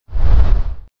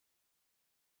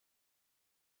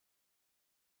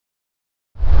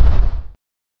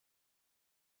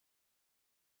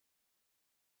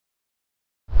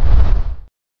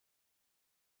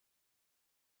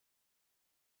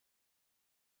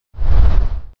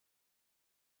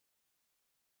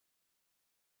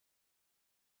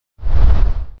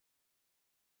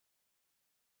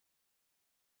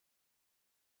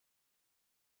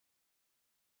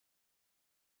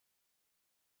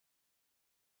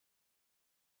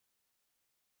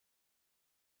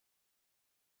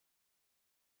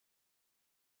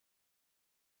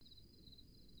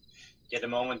Yeah, the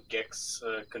moment Gex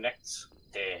connects,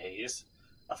 there he is.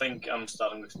 I think I'm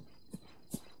starting with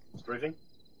briefing.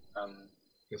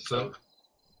 Yes, So sir.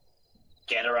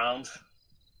 get around.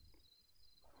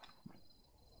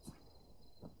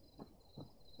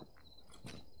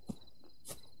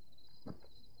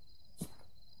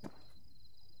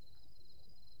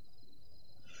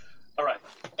 All right.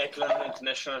 Echelon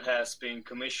International has been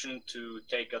commissioned to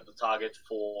take out the target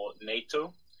for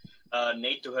NATO.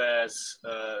 NATO has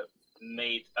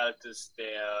made Altus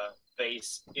their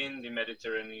base in the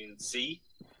Mediterranean Sea.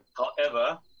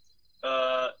 However,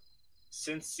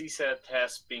 since CSAT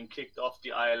has been kicked off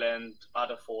the island,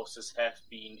 other forces have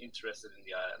been interested in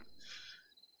the island.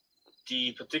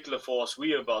 The particular force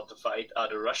we are about to fight are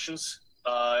the Russians,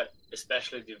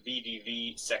 especially the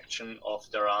VDV section of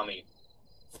their army.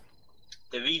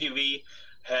 The VDV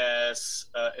has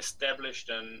established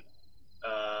an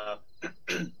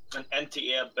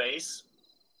anti-air base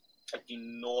at the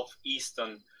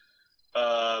northeastern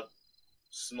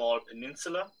small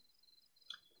peninsula.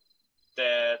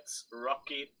 That's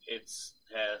rocky. It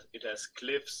has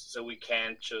cliffs, so we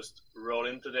can't just roll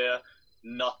into there.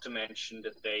 Not to mention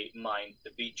that they mine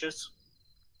the beaches.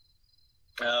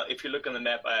 If you look on the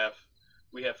map,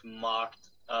 we have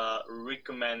marked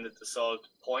recommended assault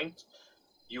point.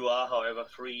 You are, however,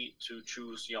 free to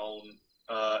choose your own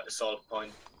assault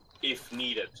point if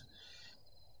needed.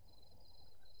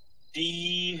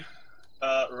 The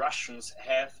Russians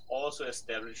have also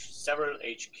established several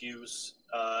HQs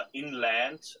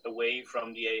inland away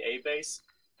from the AA base,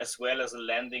 as well as a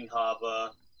landing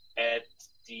harbor at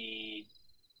the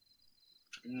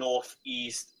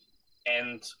northeast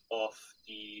end of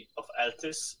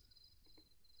Altis.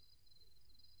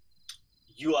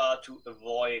 You are to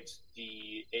avoid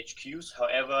the HQs,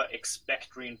 however,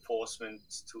 expect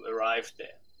reinforcements to arrive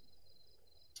there.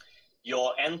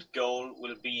 Your end goal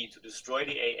will be to destroy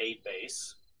the AA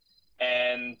base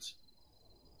and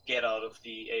get out of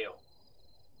the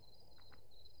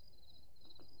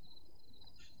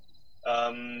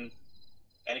AO.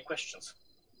 Any questions?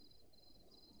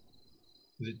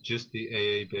 Is it just the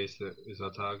AA base that is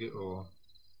our target, or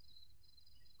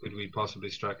could we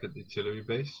possibly strike at the artillery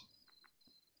base?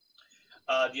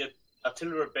 The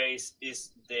artillery base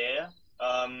is there.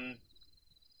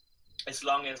 As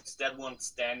long as that one's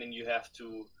standing, you have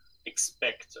to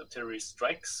expect artillery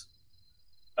strikes.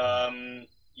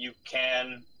 You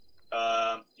can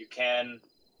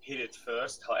hit it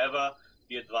first. However,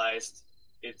 be advised,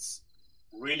 it's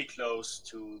really close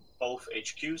to both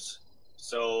HQs,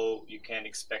 so you can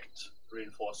expect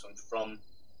reinforcement from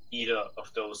either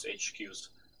of those HQs.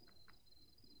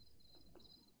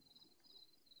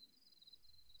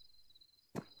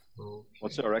 Okay.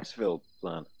 What's our exfil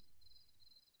plan?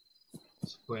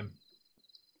 Swim.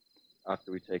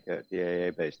 After we take out the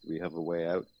AA base, do we have a way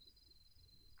out?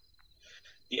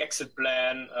 The exit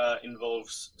plan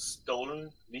involves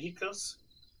stolen vehicles.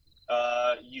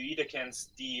 You either can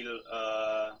steal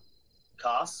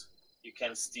cars, you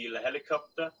can steal a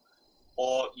helicopter,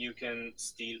 or you can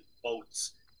steal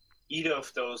boats. Either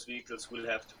of those vehicles will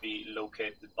have to be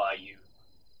located by you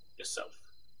yourself.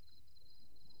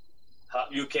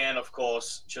 You can, of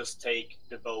course, just take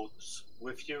the boats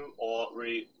with you, or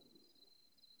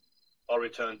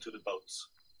return to the boats.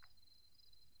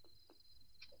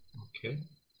 Okay.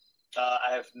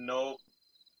 I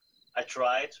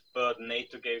tried, but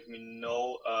NATO gave me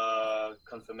no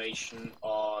confirmation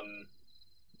on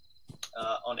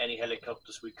any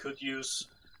helicopters we could use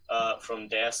from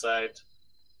their side,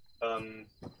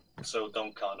 so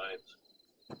don't count on it.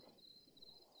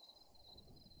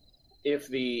 If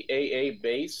the AA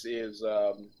base is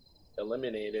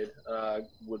eliminated,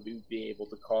 would we be able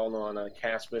to call on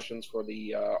CAS missions for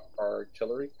the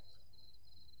artillery?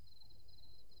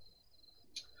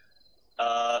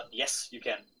 Yes, you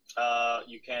can. I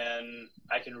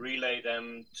can relay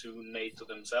them to NATO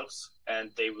themselves,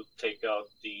 and they would take out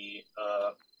the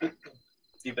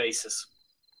the bases.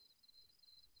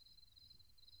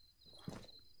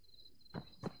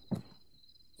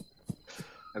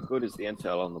 How good is the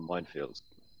intel on the minefields?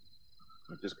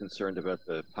 I'm just concerned about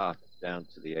the path down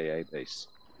to the AA base.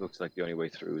 Looks like the only way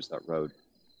through is that road.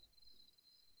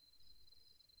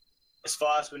 As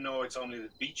far as we know, it's only the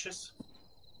beaches.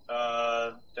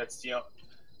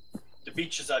 The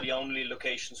beaches are the only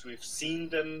locations we've seen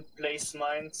them place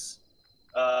mines.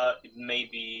 It may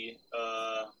be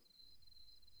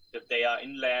that they are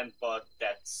inland, but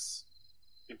that's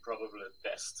improbable at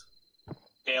best.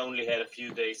 They only had a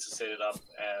few days to set it up,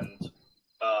 and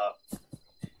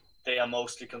they are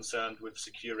mostly concerned with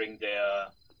securing their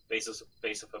base of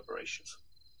operations.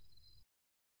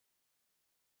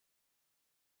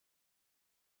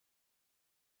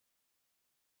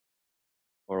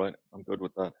 All right, I'm good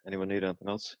with that. Anyone need anything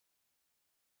else?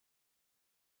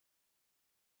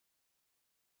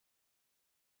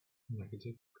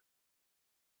 Negative.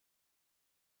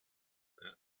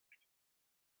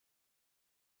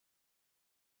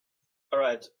 All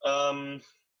right.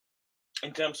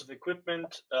 In terms of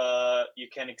equipment, you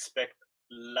can expect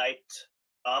light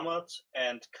armored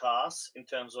and cars in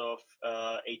terms of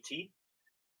AT.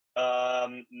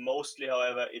 Mostly,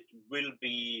 however, it will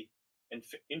be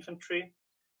infantry.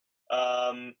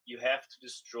 You have to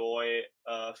destroy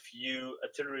a few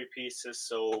artillery pieces,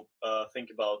 so think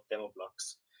about demo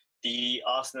blocks. The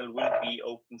arsenal will be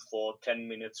open for 10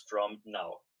 minutes from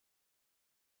now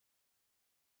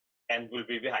and will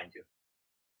be behind you.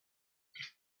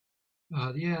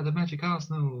 Yeah, the magic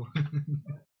arsenal.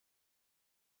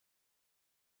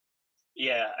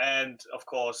 Yeah, and of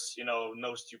course, you know,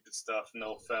 no stupid stuff,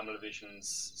 no thermal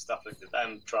visions, stuff like that.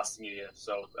 I'm trusting you here,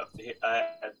 so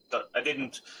I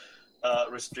didn't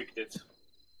restrict it.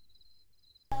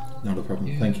 Not a problem.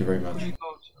 Yeah. Thank you very much. What do you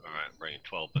Alright, bring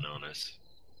 12 bananas.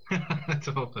 got?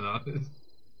 12 bananas.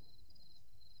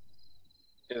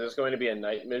 Is this going to be a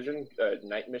night mission?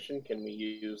 Can we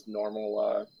use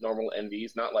normal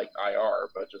NVs, not like IR,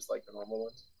 but just like the normal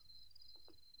ones?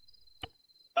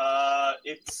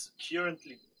 It's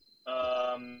currently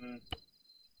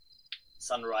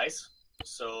sunrise,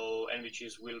 so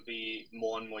NVGs will be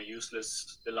more and more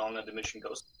useless the longer the mission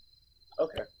goes.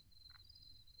 Okay.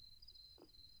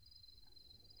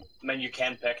 I mean, you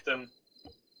can pack them,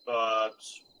 but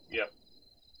yeah,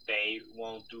 they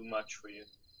won't do much for you.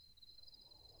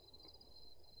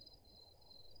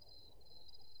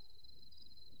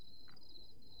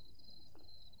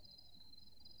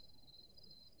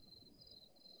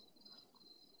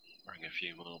 Bring a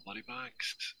few more body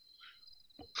bags.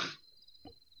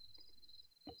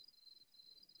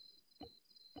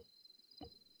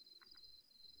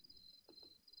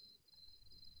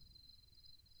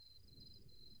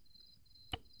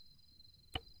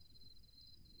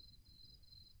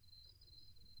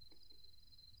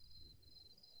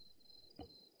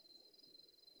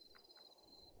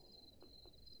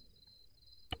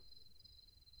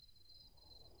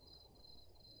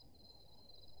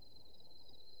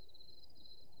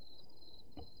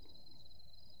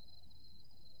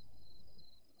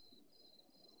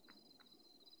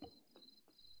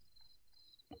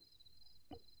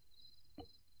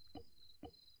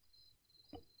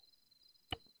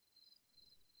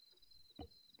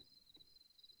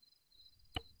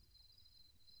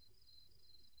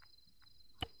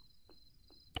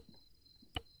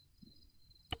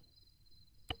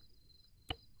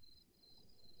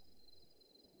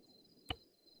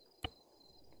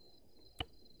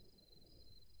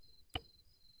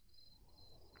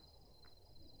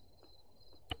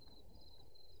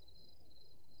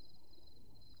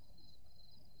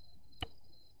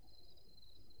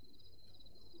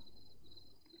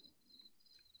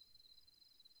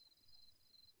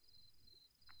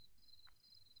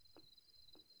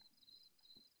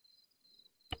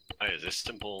 Oh, is this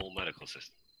simple medical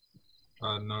system?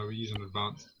 No, we're using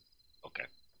advanced. Okay.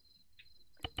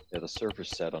 Yeah, the server's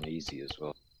set on easy as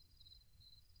well.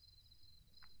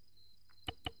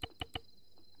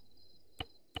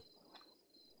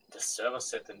 The server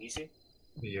set them easy.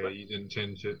 Yeah, you didn't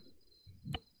change it.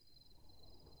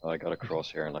 I got a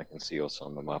crosshair and I can see us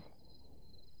on the map.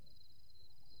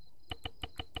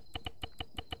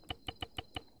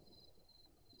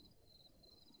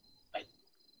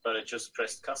 But I just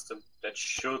pressed custom. That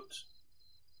should,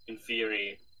 in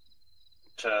theory,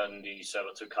 turn the server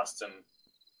to custom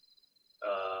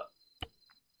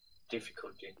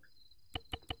difficulty.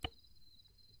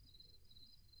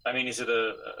 I mean, is it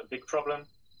a big problem?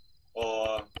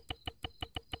 Or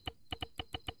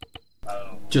I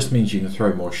don't know. Just means you can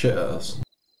throw more shit at us.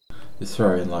 You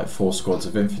throw in like 4 squads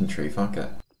of infantry, fuck it.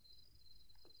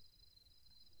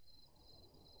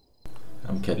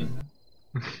 I'm kidding.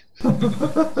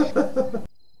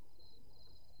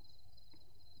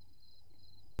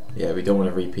 Yeah, we don't want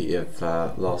a repeat of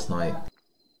last night.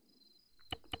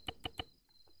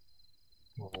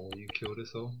 Oh, you killed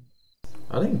us all.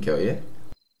 I didn't kill you.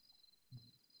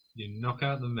 You knock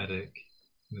out the medic,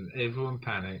 and then everyone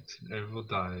panics, and everyone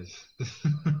dies.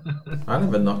 I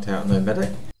never knocked out no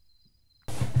medic.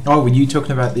 Oh, were you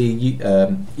talking about the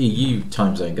EU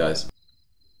time zone guys?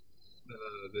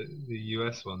 The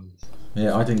US ones.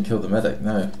 Yeah, I didn't kill the medic,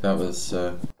 no. That was,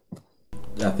 I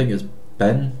think it was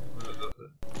Ben.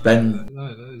 Ben,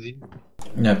 No, that was you.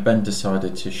 no, Ben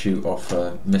decided to shoot off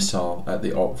a missile at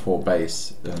the Op 4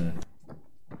 base and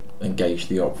engage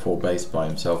the Op 4 base by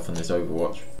himself in his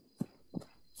Overwatch.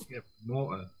 Yeah,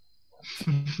 mortar.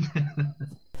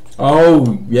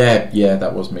 Oh, yeah,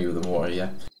 that was me with the mortar, yeah.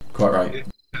 Quite right.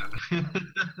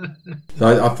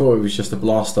 So I thought it was just a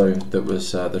blast zone that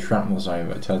was the shrapnel zone,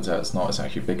 but it turns out it's not. It's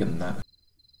actually bigger than that.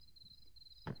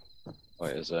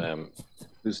 Right,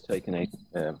 who's taking 8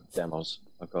 demos?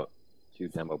 I've got 2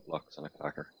 demo blocks and a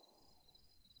clacker.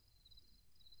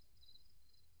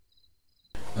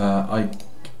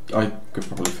 I could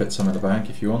probably fit some in the bag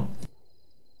if you want.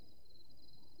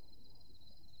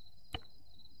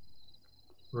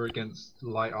 We're against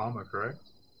light armor, correct?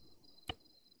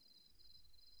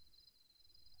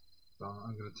 So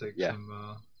I'm gonna take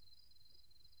some.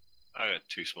 I got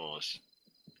 2 smallest.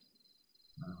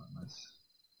 Oh, nice.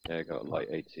 Yeah, I got a light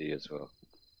AT as well.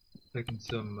 Taking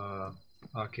some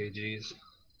RKGs.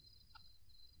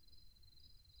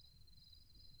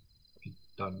 If you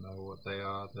don't know what they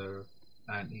are, they're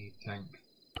anti-tank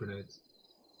grenades.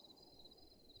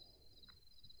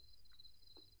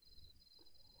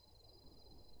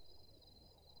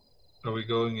 Are we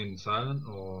going in silent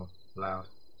or loud?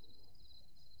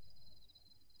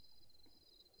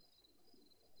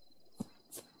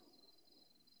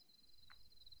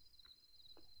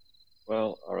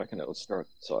 Well, I reckon it'll start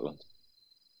silent.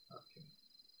 Okay.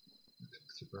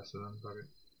 Suppressor then, bugger.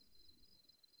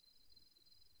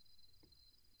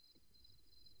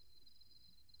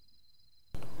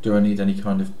 Do I need any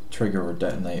kind of trigger or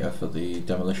detonator for the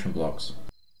demolition blocks?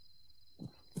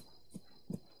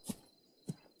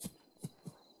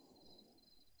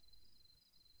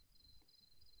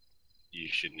 You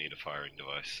should need a firing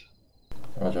device.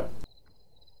 Roger.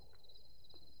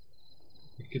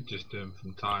 We could just do them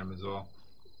from time as well.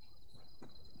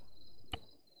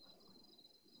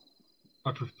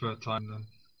 I prefer time than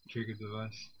trigger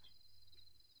device.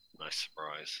 Nice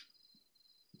surprise.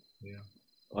 Yeah.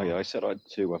 Oh yeah, I said I had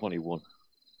 2. I've only 1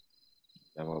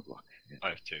 demo block. Yeah. I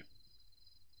have 2.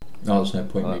 No, there's no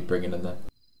point in me bringing in them.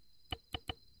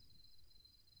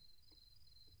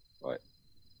 Right.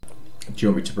 Do you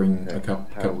want me to bring a couple?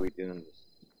 How are we doing this?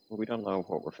 Well, we don't know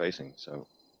what we're facing, so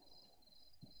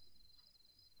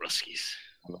Ruskies.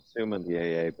 I'm assuming the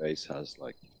AA base has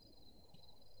like,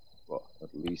 what,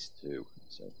 at least 2.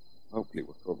 So hopefully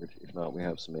we're covered. If not, we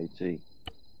have some AT.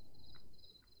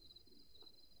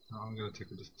 I'm gonna take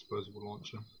a disposable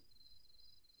launcher.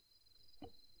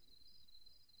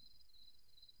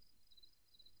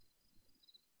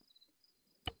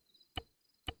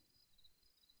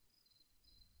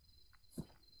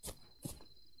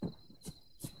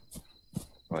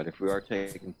 Right, if we are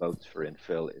taking boats for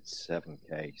infill, it's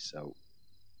 7k, so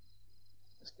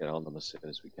let's get on them as soon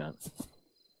as we can.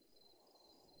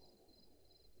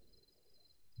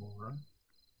 Alright.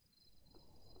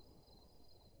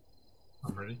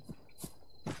 I'm ready.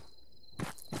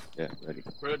 Yeah, ready.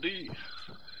 Ready.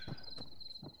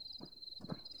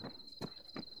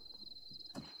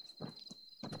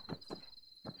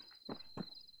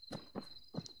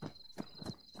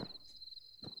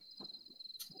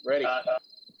 Ready.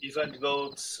 Event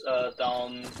boats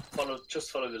down.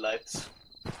 Just follow the lights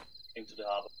into the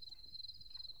harbor.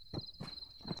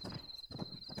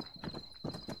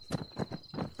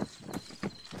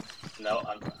 No,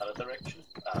 other direction.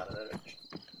 Other direction.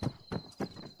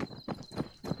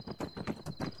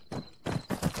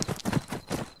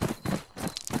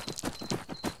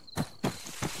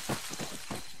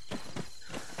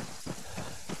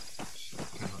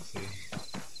 Cannot see.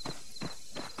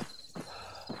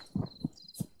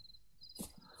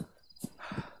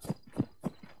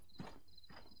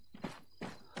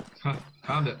 Ha!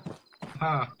 Found it!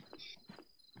 Ha!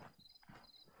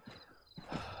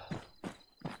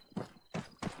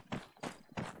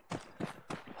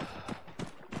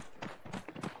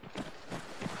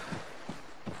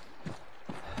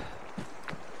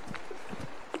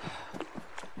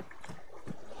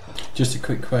 Just a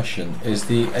quick question: is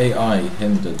the AI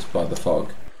hindered by the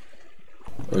fog,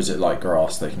 or is it like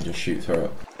grass? They can just shoot through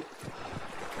it.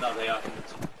 No, they are.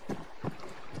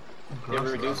 It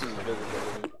reduces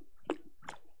visibility.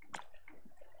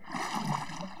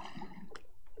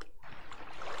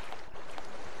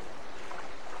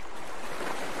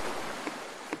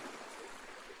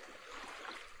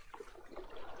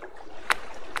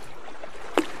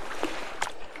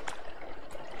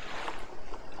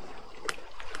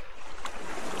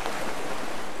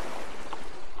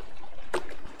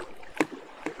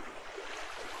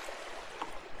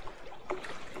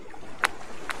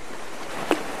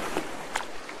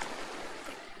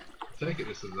 Take it,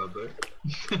 this is that big.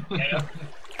 Yeah.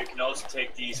 You can also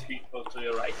take the speedboat to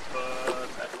your right, but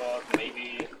I thought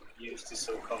maybe use the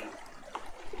SOCOM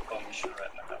mission right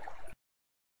now.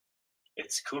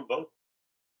 It's a cool boat.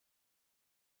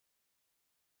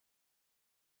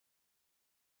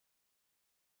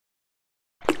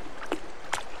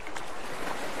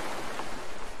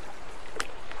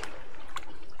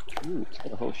 It's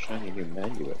got a whole shiny new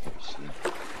menu I've never seen.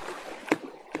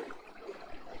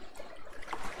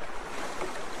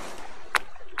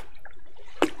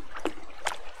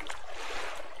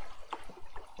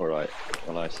 Alright,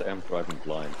 when I say I'm driving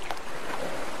blind,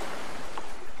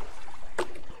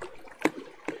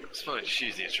 It's fine, just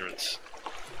use the insurance.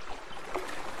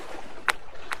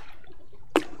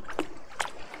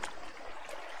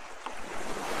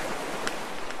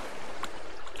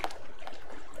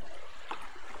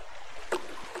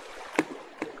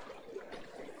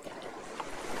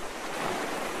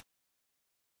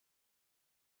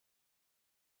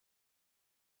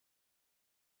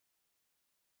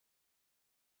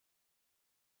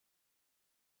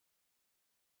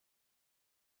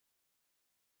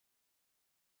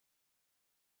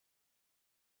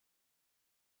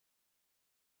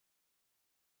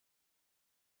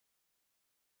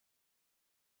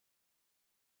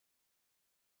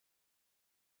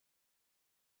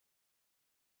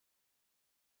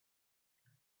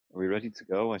 are we ready to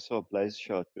go? I saw a blaze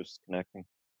shot just connecting.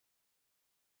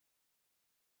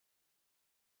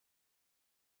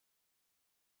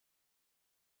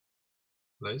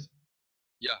 Blaze?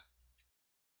 Yeah.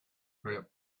 Hurry up.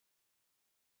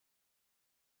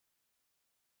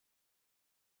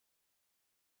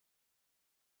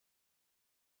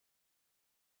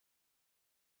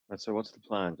 Right, so what's the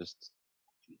plan? Just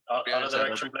Other set up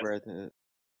direction, please. where the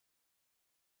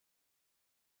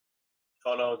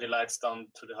Follow the lights down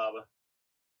to the harbor.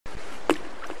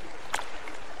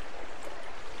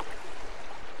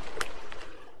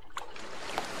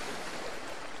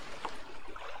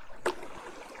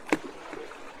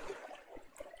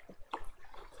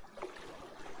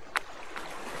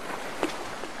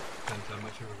 Depends how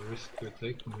much of a risk we're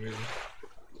taking, really.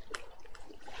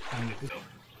 And if it's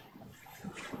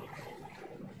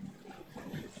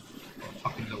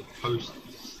fucking little post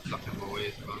stuck in my way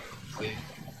as well, I can see.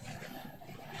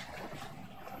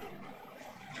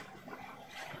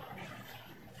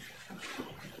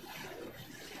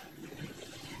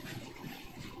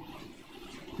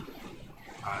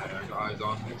 I got eyes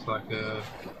on, looks like a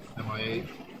MIA.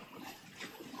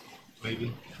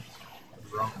 Maybe.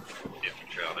 Wrong.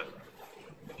 Infantry on it.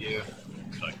 Yeah.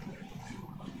 It's like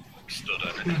stood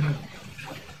on it.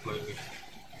 Slowly.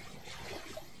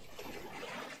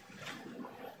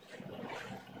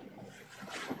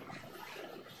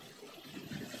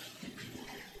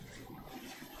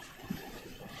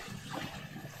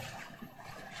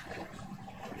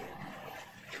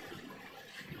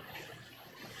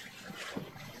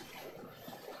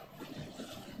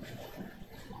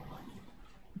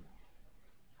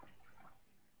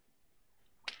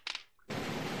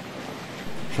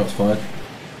 Shots fired.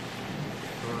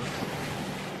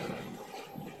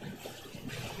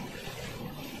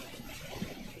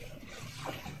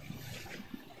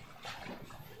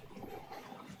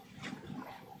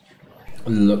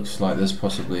 Looks like there's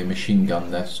possibly a machine gun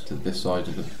nest at this side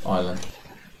of the island.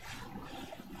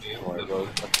 Yeah, Alright, well,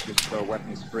 let's just go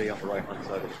weapons free on the right hand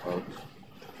side of the boat.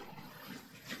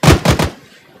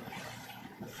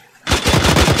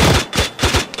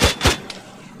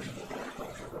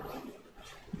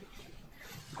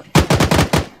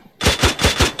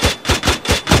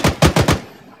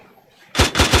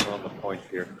 We're on the point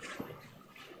here.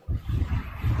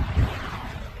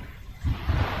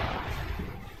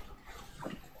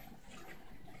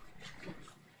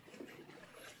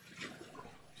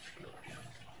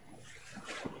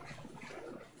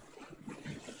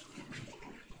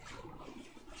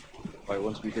 Right,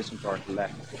 once we disembark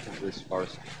left into this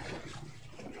forest.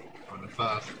 running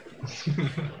fast.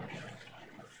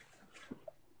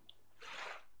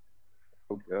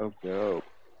 Go, go, go.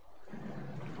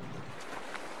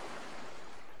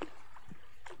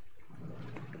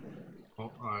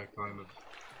 Oh, I kind of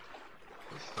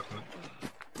got stuck in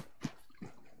it.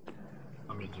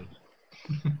 I'm injured.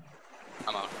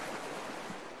 I'm out.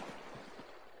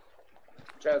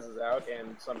 Chaz is out,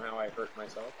 and somehow I hurt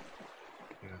myself.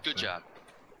 Yeah, Good so job.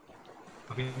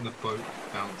 I think the boat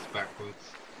bounced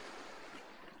backwards.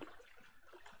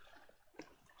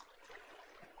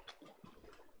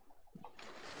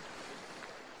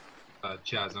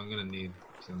 Chaz, I'm gonna need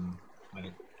some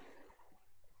medic.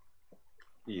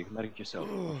 You can medic yourself.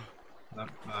 No,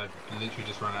 I've literally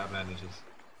just run out of bandages.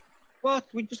 What?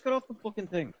 We just got off the fucking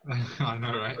thing. I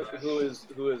know, right? Who is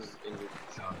injured?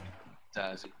 Sorry.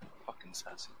 Sassy. Fucking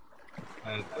sassy.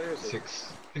 I had Where is it?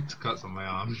 six cuts on my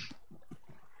arm.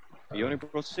 You only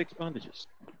brought 6 bandages.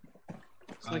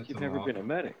 It's like That's you've a never lot. been a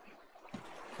medic.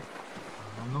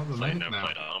 I'm not the Playing medic never now.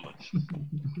 played ARMA.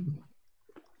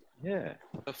 Yeah.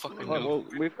 The fucking Right, noob. well,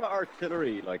 we've got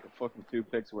artillery like a fucking 2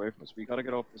 clicks away from us. We gotta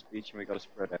get off this beach and we gotta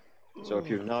spread out. So if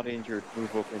you're not injured,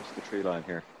 move up into the tree line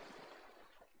here.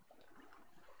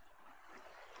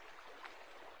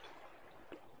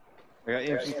 I got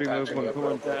infantry movement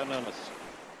coming down on us.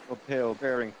 Uphill,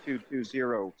 bearing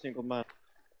 220, single man.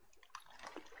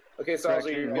 Okay,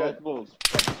 Salzer, you're good. Multiples,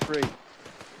 3.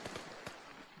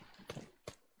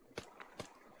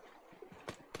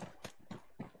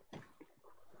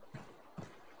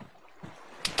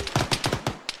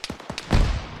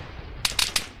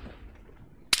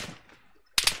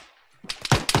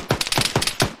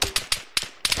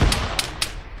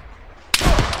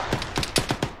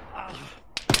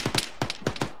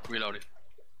 Reloaded.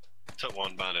 Took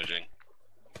one bandaging.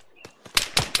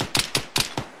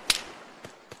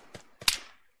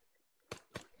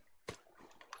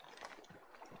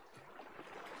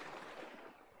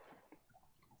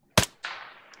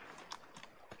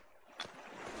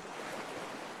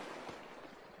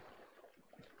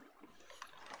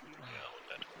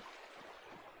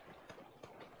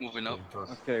 Moving up.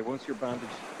 Okay, once you're bandaged,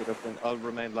 get up and I'll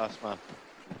remain last man.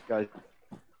 Guys,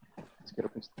 let's get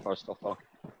up into the first off.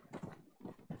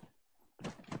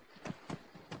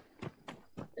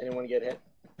 Anyone get hit?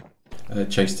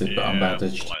 Chased it, but I'm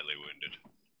bandaged. Slightly wounded.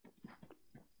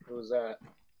 Who was that?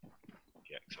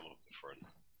 Yeah, someone up the front.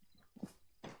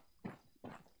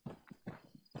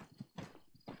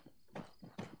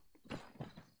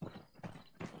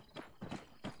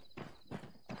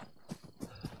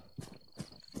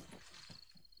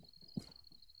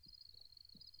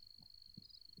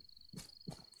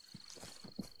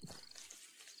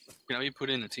 Can I be put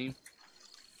in a team?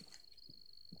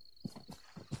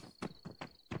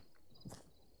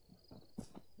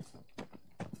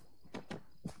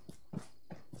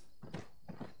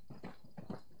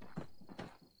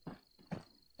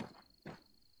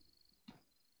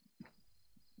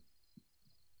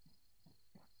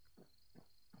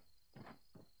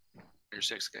 You're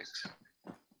 6 guys.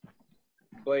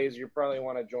 Blaze, you probably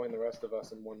want to join the rest of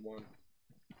us in 1-1.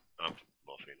 I'm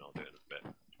morphine, I'll do it in a bit.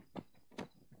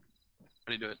 How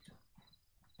do you do it?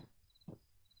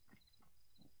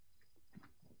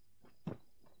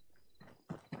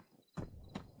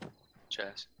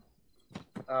 Chaz.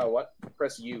 What?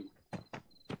 Press U.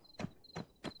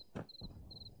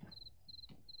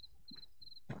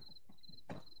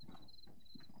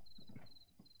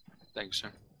 Thank you,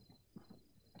 sir.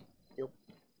 Yep.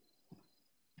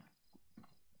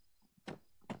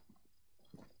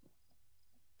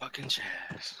 Fucking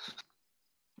Chaz.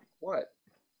 What?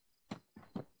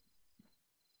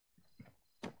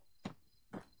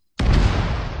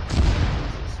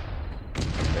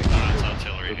 That's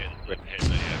artillery hit the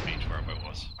beach where it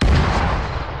was.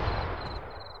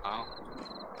 Ow.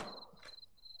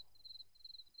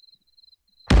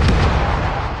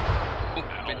 Oh,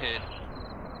 been hit.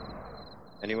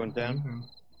 Anyone down?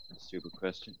 Stupid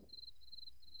question.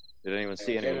 Did anyone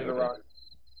see Get anyone? in the rock.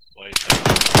 Blaze.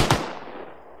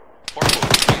 Portable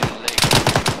between the legs.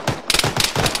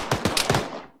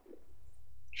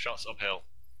 Shots uphill.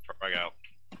 Frag out.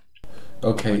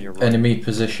 Okay, enemy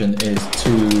position is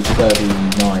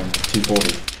 239,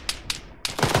 240.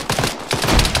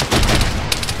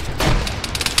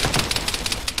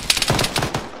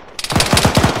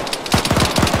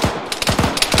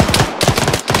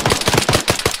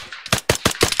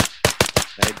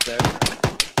 Heads out.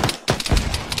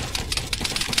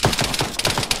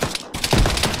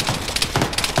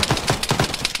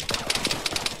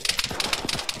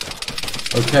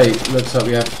 Okay, looks like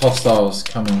we have hostiles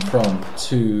coming from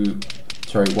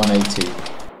 180.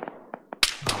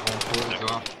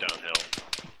 Downhill.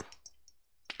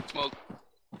 Smoke.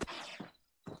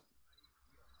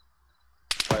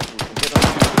 Right, we can get on to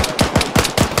the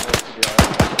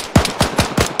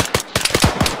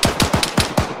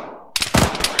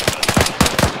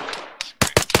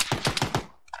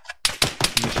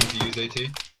Permission to use AT.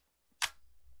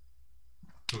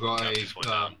 We've got Just went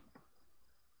down.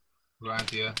 round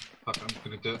here. Fuck, I'm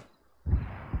gonna do it.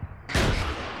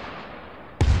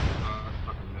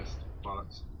 Fucking missed.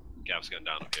 Bollocks. Gav's going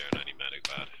down up here and I need medic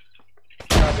bad.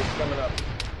 Traffic's coming up.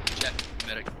 Check.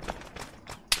 Medic.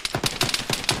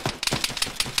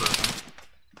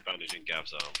 Bandaging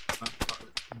Gav's arm.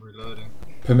 I'm reloading.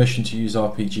 Permission to use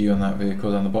RPG on that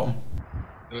vehicle down the bottom.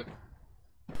 Do it.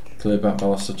 Clear back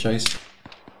ballast chase.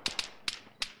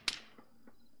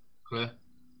 Clear.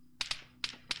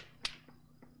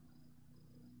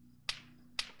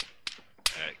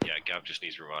 Yeah, Gav just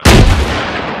needs revival.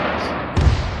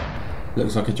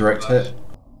 Looks like a direct hit.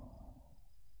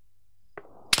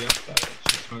 Yep.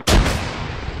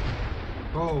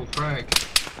 Oh, frag.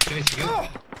 Chase again.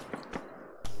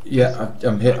 Yeah,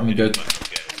 I'm hit, I'm good.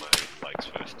 Get in my legs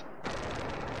first.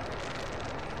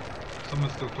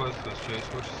 Someone's still close to us,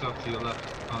 Chase. Watch yourself to your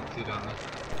left. Can't see down there.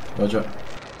 Roger.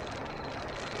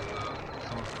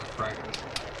 Someone's got fraggers.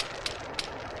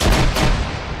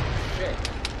 Shit.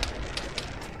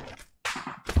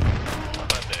 Not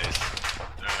bad days.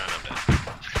 Not bad.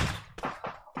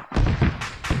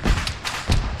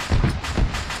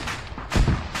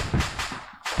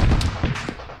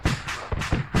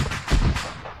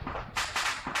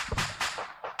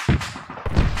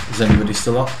 Is anybody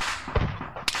still up?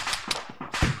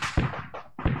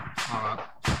 Alright.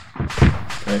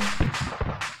 Okay.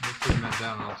 Let's put men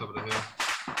down on top of the hill.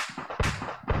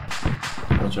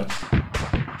 Roger.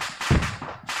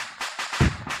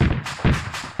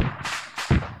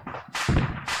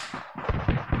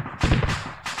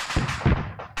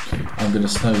 I'm going to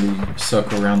slowly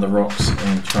circle around the rocks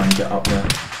and try and get up there.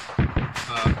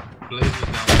 Blaze was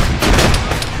down.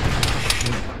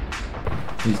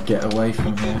 Please get away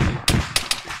from here.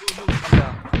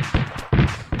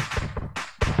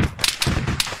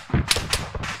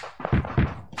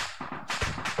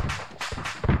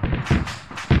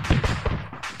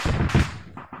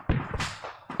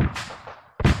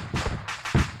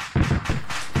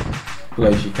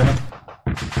 Blaze, you coming?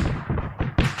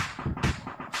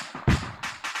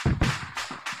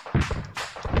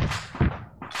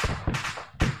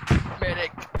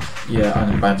 Medic. Yeah,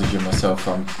 I'm bandaging myself.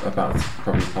 I'm about to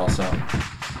probably pass out.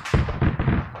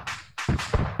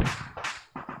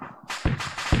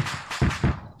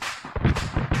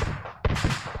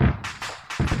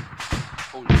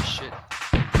 Holy shit.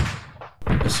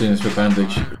 As soon as we're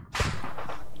bandaged,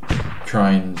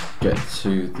 try and get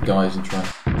to the guys and try.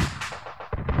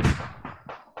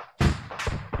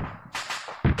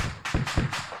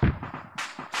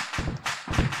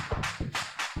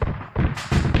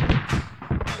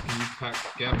 Can you pack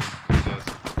Gavin?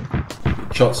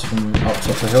 Yes. Shots from up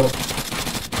top the hill.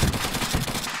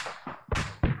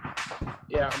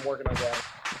 Yeah, I'm working on that.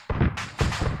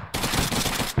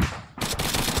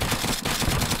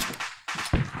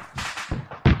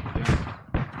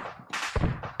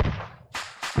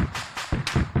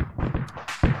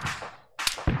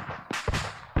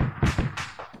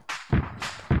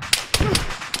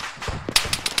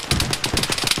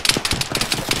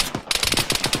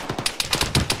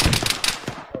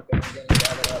 Okay, I'm getting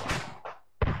gathered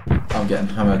up. I'm getting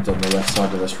hammered on the left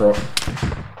side of this rock.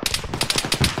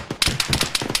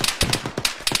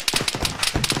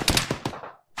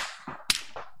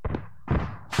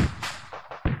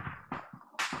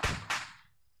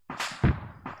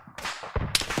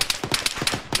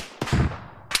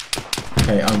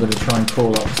 Okay, I'm going to try and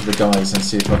crawl up to the guys and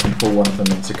see if I can pull one of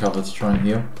them into cover to try and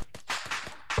heal.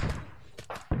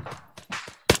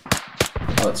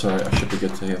 Oh, that's alright, I should be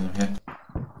good to heal them here.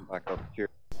 I'm back up here.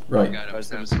 Right, Got him. Guys,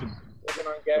 there was Working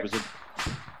on there Gex. was a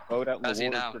boat out in the Sassy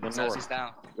water down. to the Sassy's north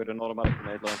down. with an automatic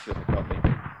grenade launcher that got me.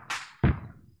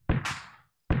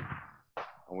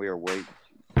 And we are waiting.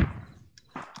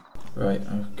 right,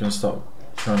 I'm going to start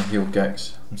trying to heal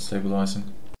Gex and stabilising.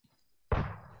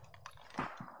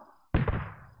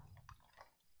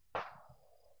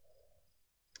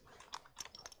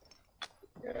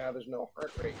 Yeah, there's no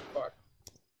heart rate. Fuck.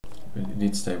 We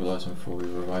need to stabilise him before we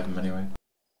revive him anyway.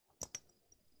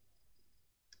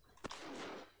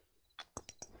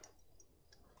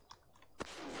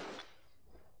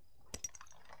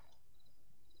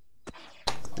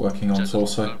 Working on Just,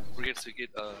 torso. Forget to get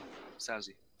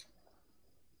Sassy.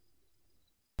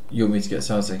 You want me to get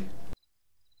Sazi?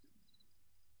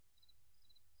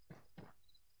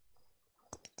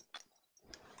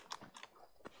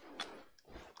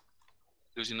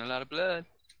 Losing a lot of blood.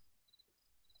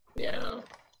 Yeah.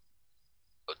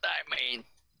 Oh, die, man.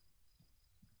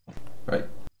 Right.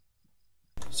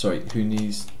 Sorry, who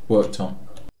needs worked on?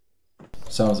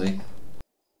 Sazi.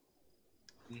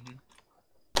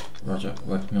 Mm-hmm. Roger,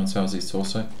 working on Sazi's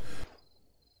torso.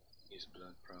 He's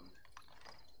blood from.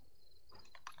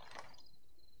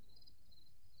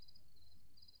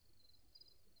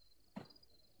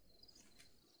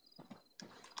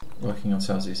 Working on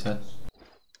Sazi's head.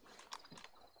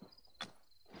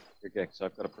 Here, Gex,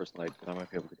 I've got a personal aid, but I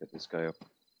might be able to get this guy up.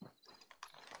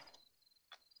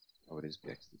 Oh, it is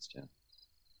Gex, that's Jen.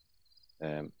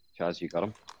 Chaz, you got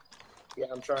him? Yeah,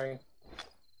 I'm trying.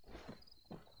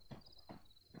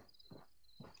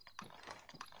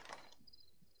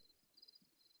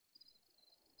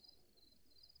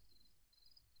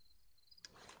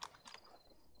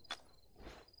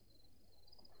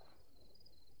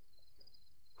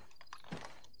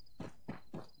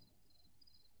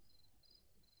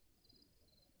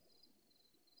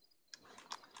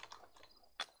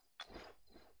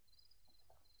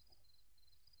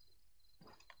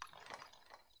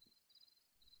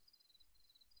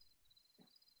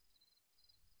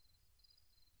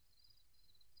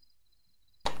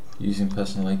 Using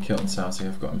personal aid kit on Salty,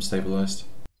 I've got him stabilised.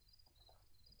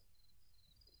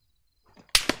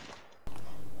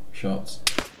 Shots.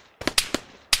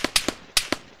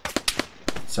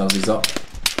 Salzy's up.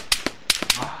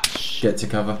 Get to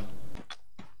cover.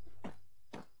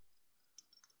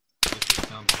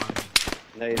 Down behind me.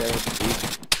 Lay there.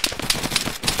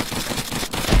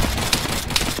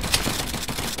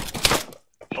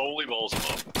 Holy balls of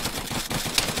up.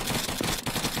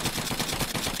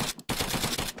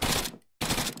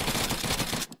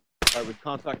 Alright, with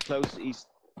contact close east.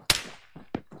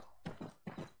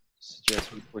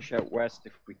 Suggest we push out west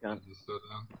if we can. Just slow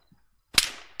down.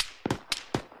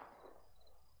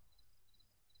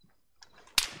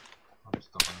 I'm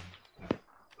stopping. Yeah,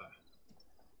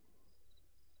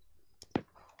 there.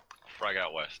 Frag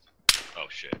out west. Oh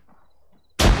shit.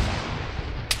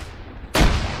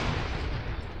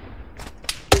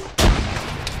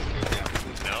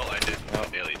 No, I didn't. Oh,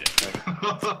 nearly did.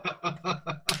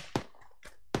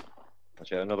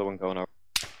 Watch out, another one going over.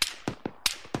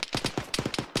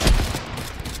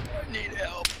 I need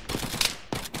help.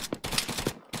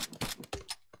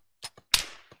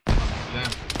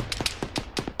 Jam.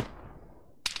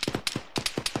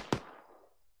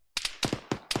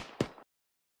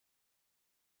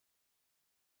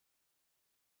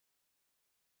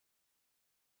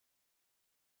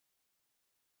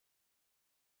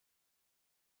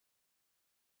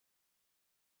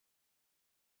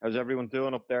 How's everyone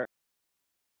doing up there?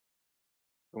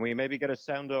 Can we maybe get a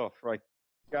sound off? Right,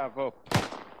 Gav up. That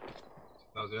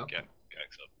was it. Get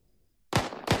Gex up.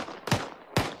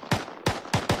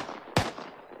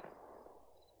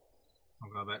 I'm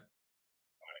going back.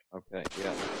 Okay,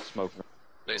 yeah, smoking.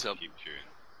 Blaze up. Keep shooting.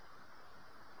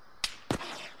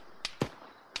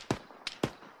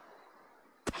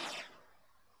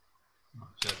 Oh,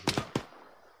 Chase is up.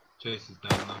 Chase is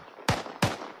down now.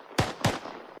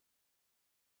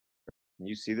 Can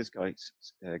you see this guy,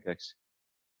 Gex?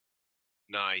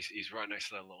 No, he's right next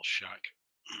to that little shack.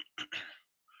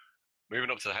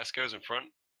 Moving up to the Hesco's in front.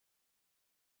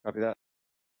 Copy that.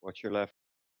 Watch your left.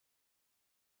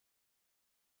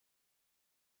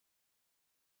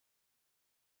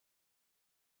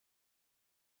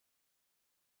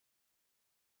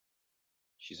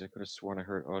 Jeez, I could have sworn I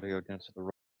heard audio down to the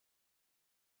right.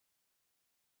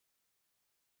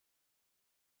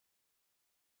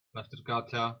 Left of the guard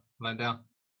tower. Laying down.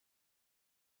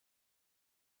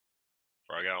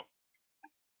 Frag out.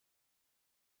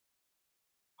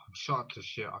 I'm shot to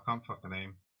shit. I can't fucking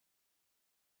aim.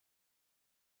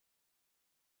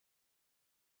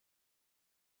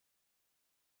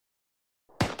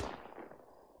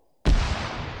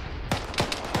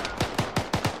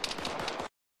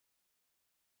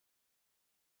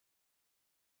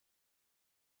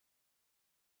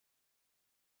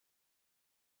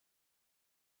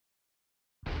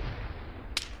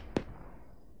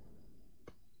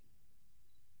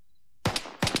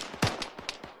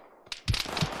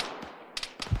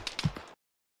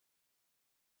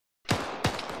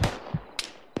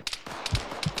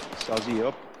 Sazzy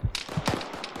up.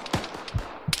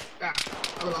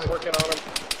 Working on him.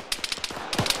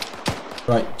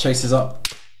 Right, Chase is up.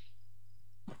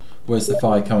 Where's the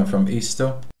fire coming from? East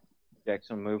still? Gex,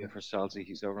 I'm moving for Salzy.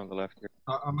 He's over on the left here.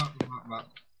 I'm up.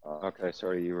 Okay,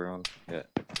 sorry, you were on. Yeah.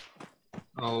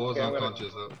 Oh, I was Okay, I'm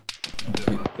unconscious.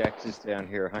 Gex is down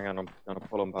here. Hang on, I'm gonna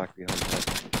pull him back behind the head.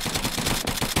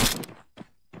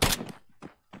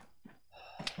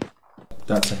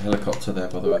 That's a helicopter there,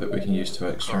 by the way, that we can use to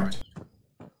extract.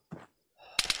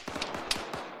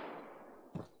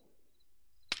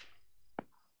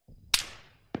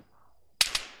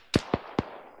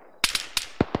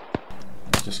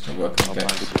 I'm just going to work on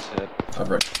Gex. I've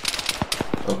read.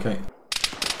 Okay.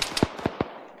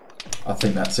 I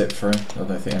think that's it for him. I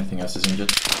don't think anything else is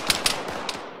injured.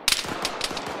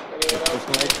 Anyone else?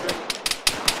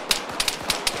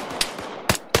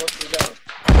 What's he down?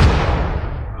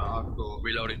 I've got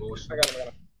Reloading. I got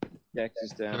him. Gex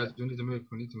is down. Guys, we need to move.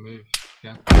 We need to move.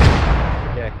 Yeah.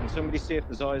 Yeah, can somebody see if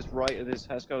there's eyes right of this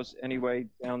Hesco's anyway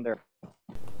down there?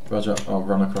 Roger, I'll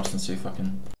run across and see if I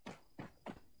can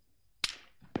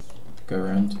go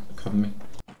around, cover me.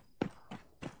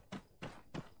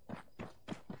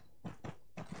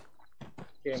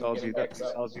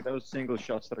 Salzy, those single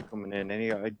shots that are coming in,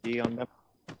 any ID on them?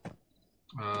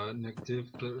 Negative.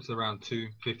 It's around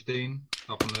 215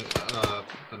 up on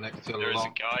the next yellow There is a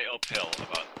line. guy uphill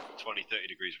about 20-30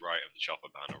 degrees right of the chopper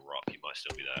behind a rock. He might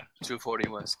still be there. 240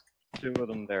 west. Two of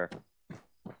them there.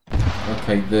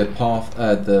 Okay, the path,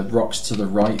 the rocks to the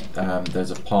right,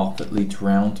 there's a path that leads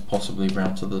round, possibly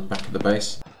round to the back of the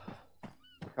base.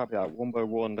 Copy that. One by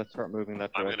one, let's start moving that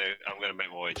I'm direction. gonna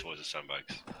make my way towards the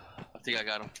sandbags. I think I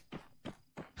got him.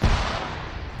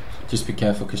 Just be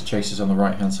careful because Chase is on the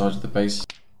right hand side of the base.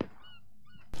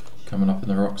 Coming up in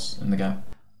the rocks in the gap.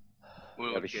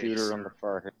 We have a shooter on the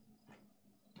far here.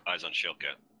 Eyes on shield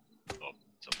gate. Or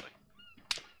something.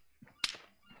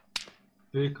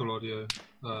 Vehicle audio,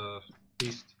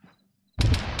 east.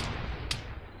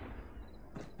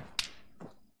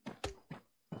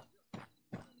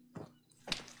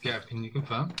 Gav, can you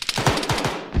confirm?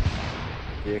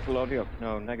 Vehicle audio?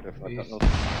 No, negative. I got East.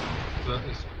 nothing.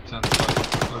 It sounds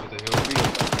like over the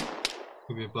hill.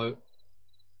 Could be a boat.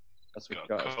 That's what Got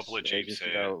got a couple of us jeeps ages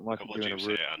here, ago. a Might couple be of doing a jeeps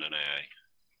route. here and an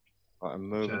AA. Right, I'm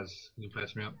moving. Jazz, can you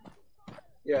patch me up?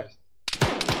 Yeah.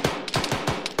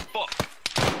 Fuck!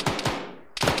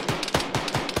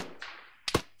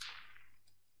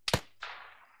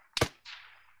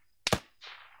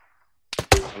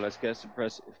 Well, let's get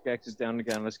suppress. If Gex is down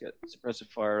again, let's get suppressive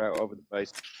fire out over the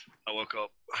base. I woke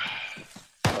up.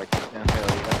 Right, down here.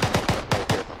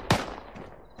 Right here.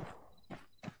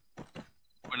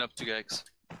 Went up to Gex.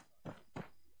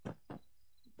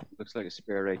 Looks like a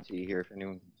spare AT here if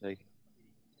anyone can take.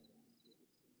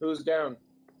 Who's down?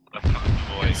 I'm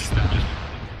voice.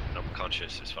 I'm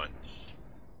conscious, it's fine.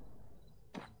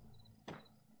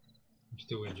 I'm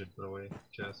still injured, by the way,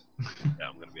 Jazz. Yeah,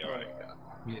 I'm gonna be alright.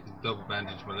 You need to double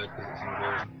bandage my leg because it's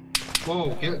involved.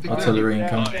 Whoa, get the Artillery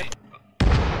Yeah. incoming.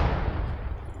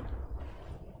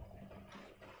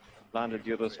 Landed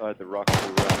the other side of the rock. To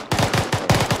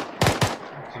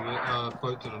the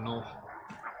boat to the north.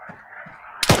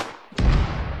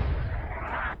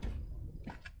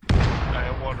 I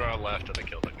have one round left and I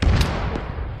killed a guy.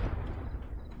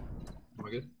 Am I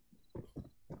good?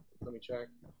 Let me check.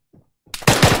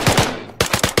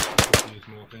 Use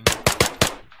morphine.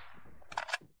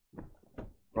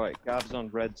 Right, Gav's on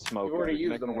red smoke. You already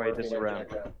used Make the my way this morphine, I around.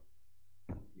 checked.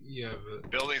 Yeah, but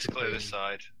Building's clear this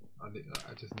side. I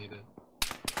just need it.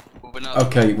 Moving up.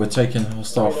 Okay, we're taking Let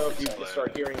hostile. me know if you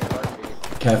start hearing a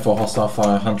heartbeat. Careful, hostile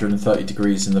fire, 130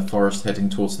 degrees in the forest heading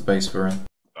towards the base we're in.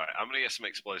 Alright, I'm gonna get some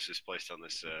explosives placed on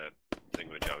this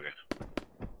thingamajigger.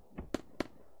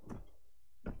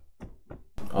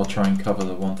 I'll try and cover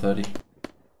the 130.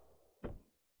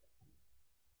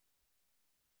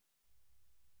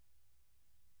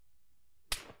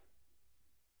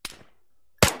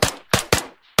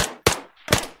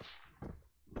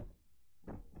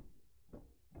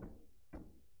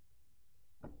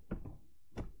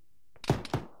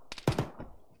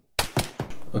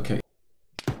 Okay.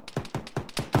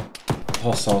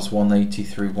 Hostiles 180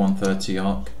 through 130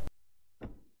 arc.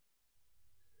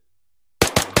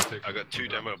 I got 2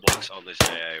 demo blocks on this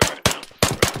AA right now.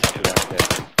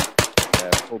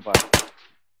 Pull back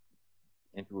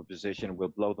into a position. We'll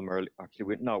blow them early.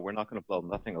 Actually, no, we're not going to blow them.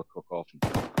 That thing will cook off and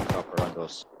drop around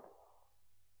us.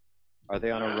 Are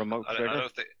they on a remote I trigger?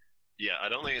 don't think. Yeah, I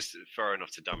don't think it's far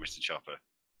enough to damage the chopper.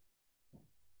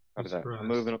 Copy that. Surprise. I'm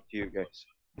moving up to you guys.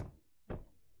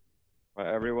 Right,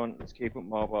 everyone, let's keep it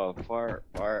mobile. Fire,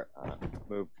 fire, and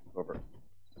move, cover.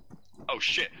 Oh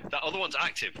shit, that other one's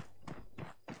active.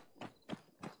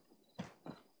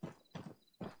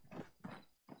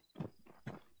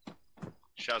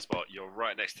 Shazbot, you're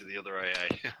right next to the other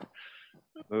AA.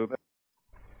 Move it.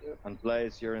 And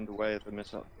Blaze, you're in the way of the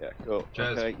missile. Yeah, cool.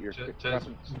 Jazz, Okay, you're Jazz,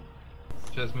 trapping.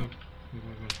 Jazz, move.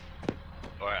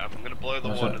 Alright, I'm gonna blow the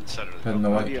How's one that? in the center of the Heading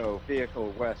gun. away. Audio,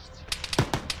 vehicle, west.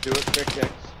 Do it quick,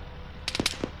 Gex.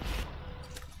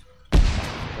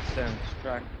 That sounds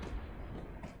track.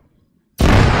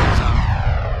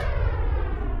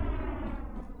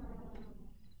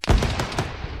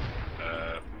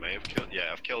 May have killed. Yeah,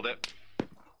 I've killed it.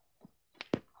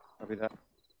 Copy that.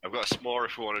 I've got a s'more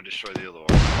if we want to destroy the other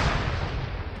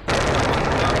one.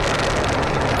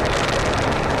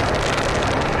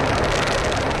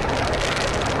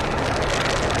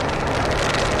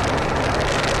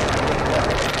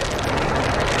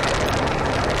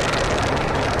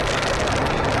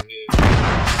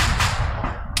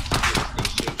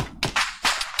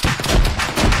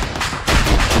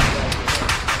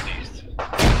 East.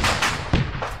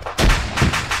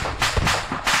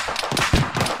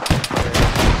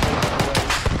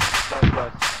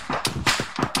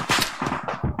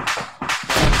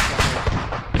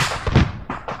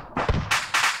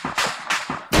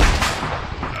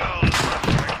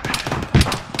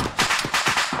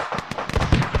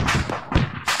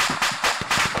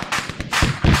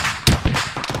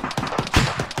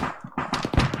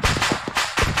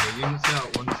 Units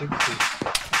out, 160.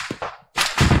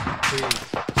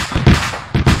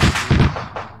 Please.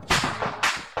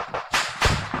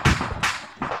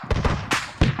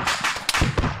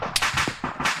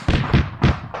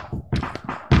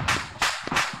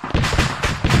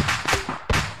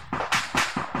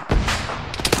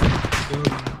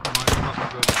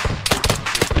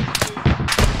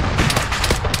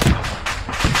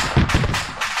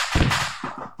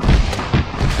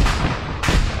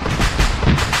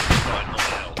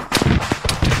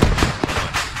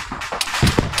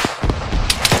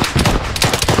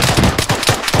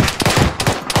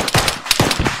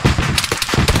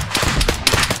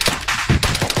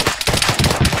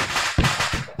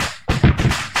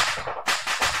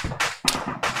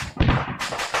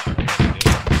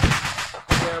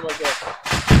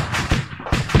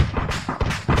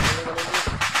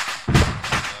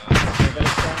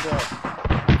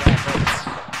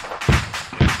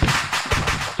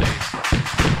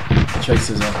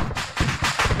 is up.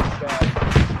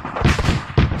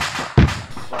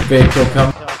 Vehicle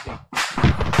come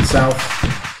south.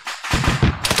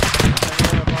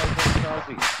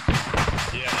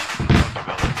 Yeah,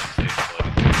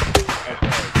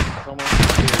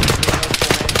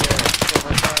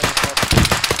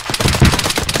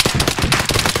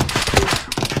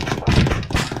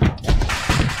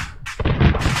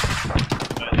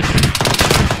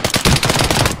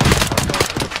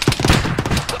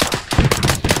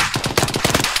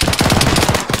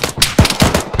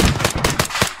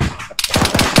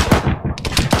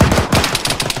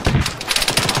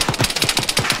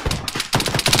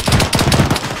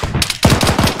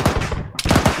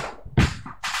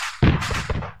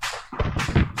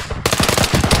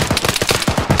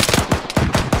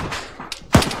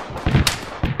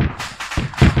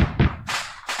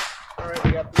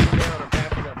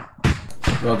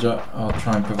 Roger, I'll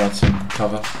try and provide some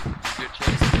cover. Good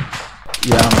chase.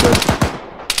 Yeah, I'm good.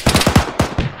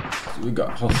 We've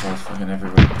got hostiles fucking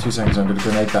everywhere. 2 seconds, I'm going to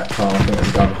grenade that car. I think there's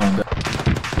a guy behind it.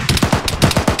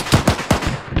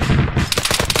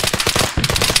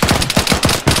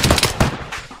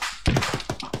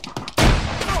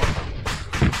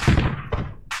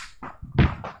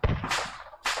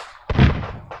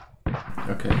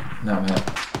 Okay, now I'm here.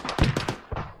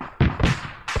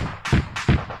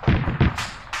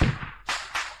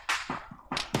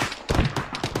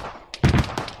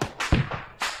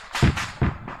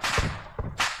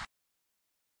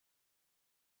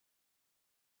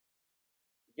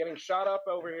 Getting shot up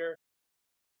over here.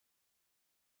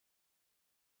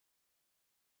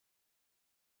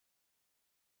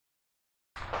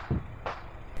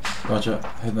 Roger,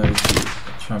 heading over to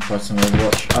try and find some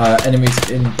overwatch.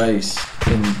 Enemies in base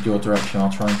in your direction,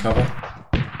 I'll try and cover.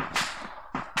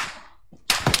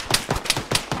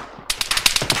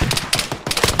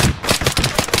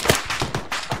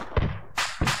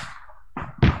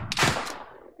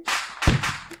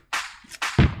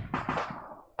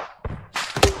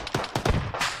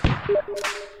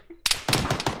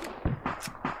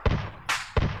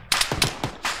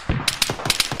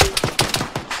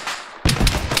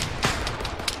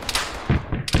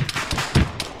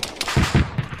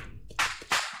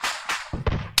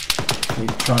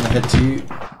 Trying to head to you.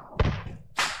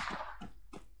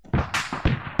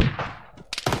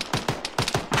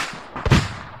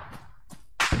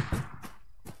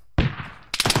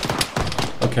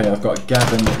 Okay, I've got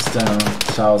Gavin that's down,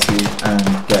 Salzy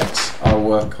and Gex. I'll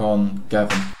work on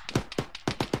Gavin.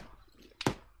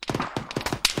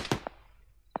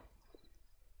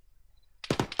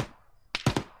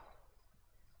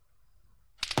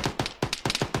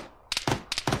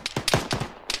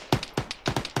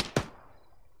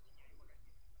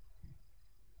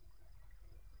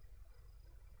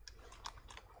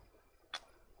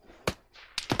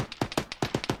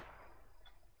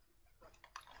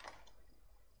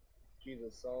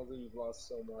 Jesus, Salzy, you've lost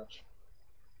so much.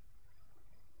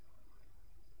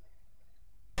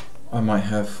 I might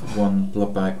have one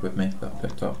blood bag with me that I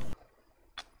picked up.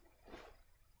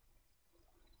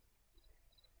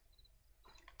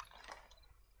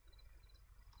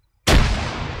 Is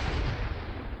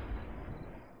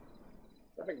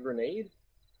that a grenade?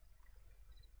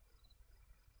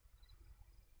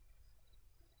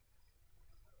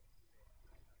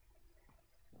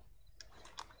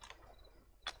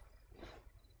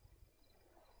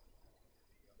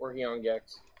 Working on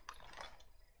Gex.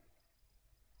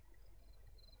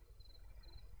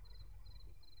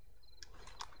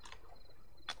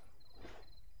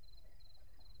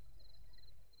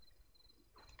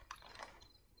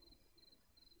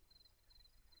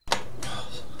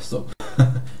 Stop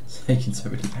taking so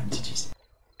many advantages.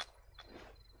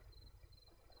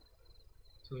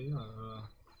 So yeah,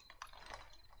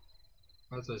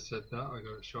 as I said that, I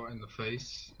got shot in the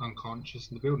face, unconscious,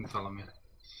 and the building fell on me.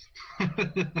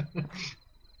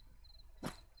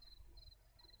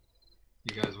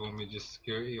 You guys want me just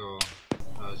security or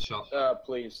shots?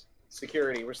 Please.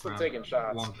 Security, we're still taking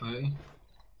shots. 130.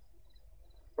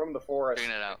 From the forest.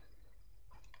 Figuring it out.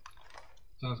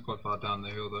 Sounds quite far down the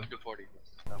hill though. 240.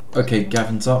 Okay,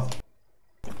 Gavin's up.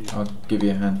 I'll give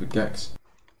you a hand with Gex.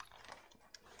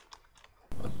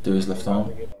 I'll do his left arm.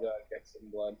 Get Gex some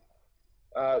blood.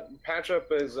 Patch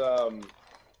up is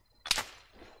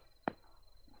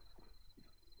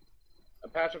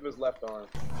patch up his left arm.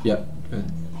 Yep,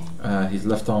 good. His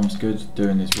left arm's good,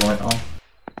 doing his right arm.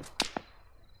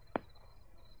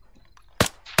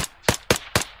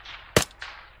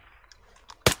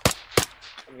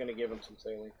 I'm gonna give him some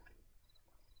saline.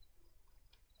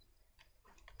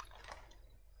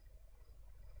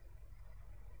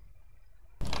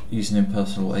 Using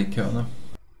impersonal aid kit on them.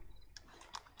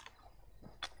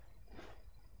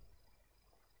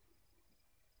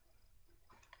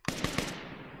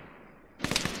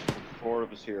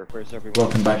 of us here. Where's everyone?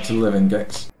 Welcome back to living,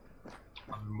 Gex.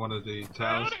 I'm in one of the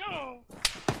towers.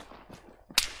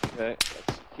 Okay,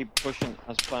 let's keep pushing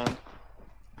as planned.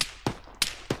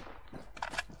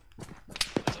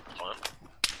 There's a plan.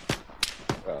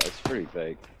 Well, it's pretty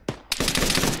vague.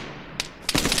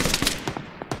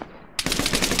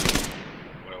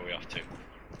 Where are we off to?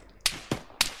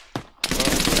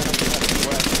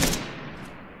 West,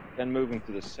 then moving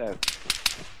to the south.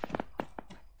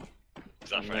 Is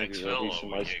that for Maybe there'll exfil be or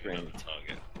some are we ice hitting cream. another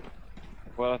target?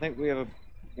 Well, I think we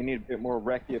need a bit more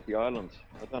recce at the island.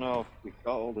 I don't know if we've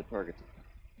got all the targets.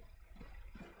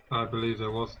 I believe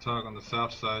there was a target on the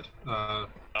south side. Oh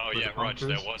With yeah, the Roger,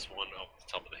 there bunkers. was one up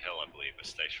the top of the hill, I believe, a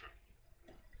station.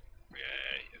 Yeah,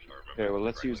 if I remember. Okay, well,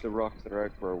 let's correctly. use the rocks that are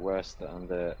out to our west and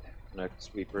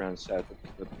sweep around south to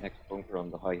the next bunker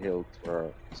on the high hill to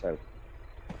our south.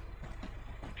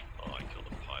 Oh, I killed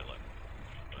a pilot.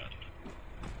 Bad.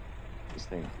 This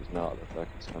thing does not look like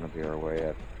it's going to be our way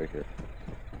out quicker.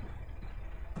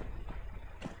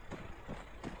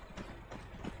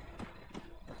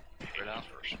 Hate now. this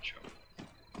Russian show.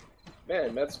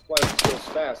 Man, med supplies goes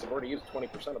fast. I've already used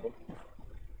 20% of them.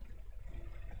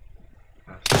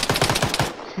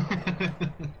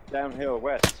 Downhill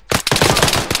west.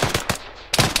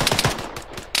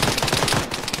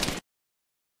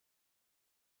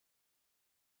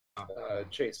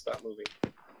 Chase, stop moving.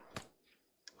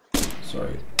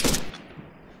 Sorry.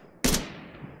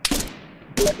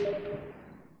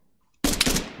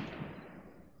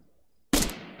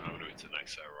 I'm moving to the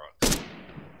next set of rocks.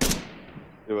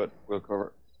 Do it. We'll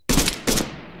cover.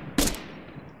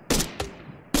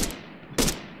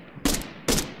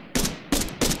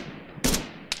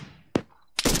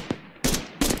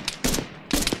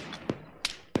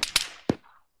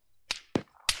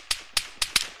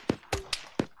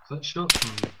 Is that shot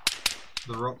from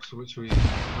the rocks which we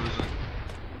originally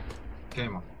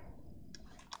came on?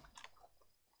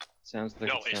 Sounds like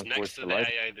No, it's it's down next towards to the the light.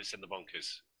 AA that's in the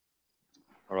bunkers.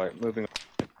 Alright, moving on.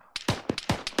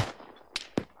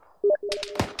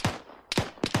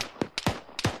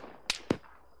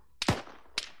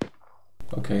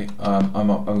 Okay, I'm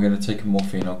going to take a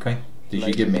morphine, okay? Did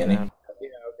you give me any? Down. Yeah,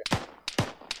 okay.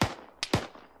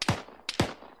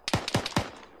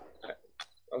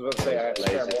 I was about to say I have to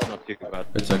Lazy, spare it's more. not too bad.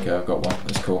 It's okay, I've got one.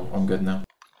 It's cool. I'm good now.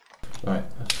 Right,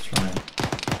 let's try and...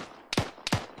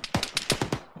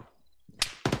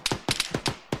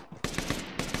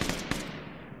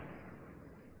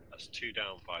 That's two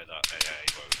down by that AA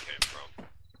where we came from.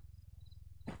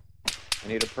 I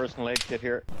need a personal aid kit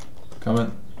here.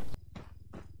 Coming.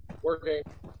 Working.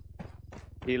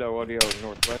 Hilo audio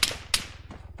northwest.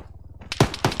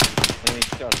 Enemy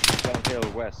shots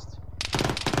downhill west.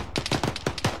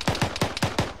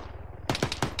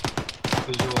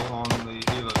 Visual on the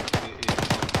helo. It is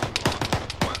on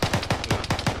west.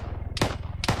 Yeah.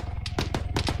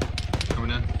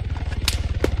 Coming in.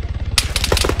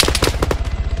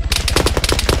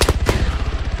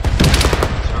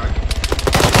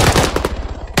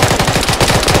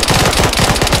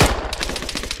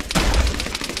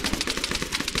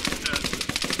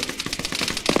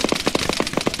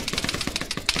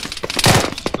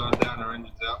 Going down, our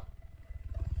engine's out.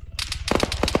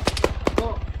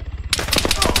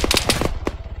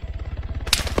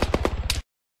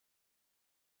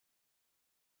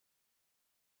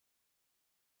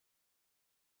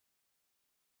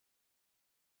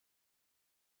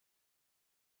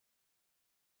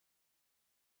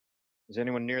 Is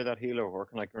anyone near that helo or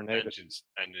can I grenade it?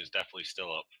 Engine's definitely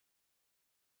still up.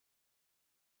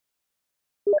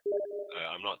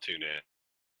 I'm not too near.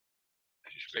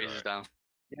 You should be Chase is alright. down.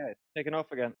 Yeah, it's taken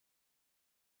off again.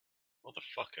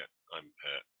 Motherfucker, I'm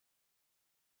hurt.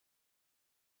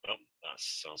 Well, that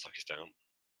sounds like it's down.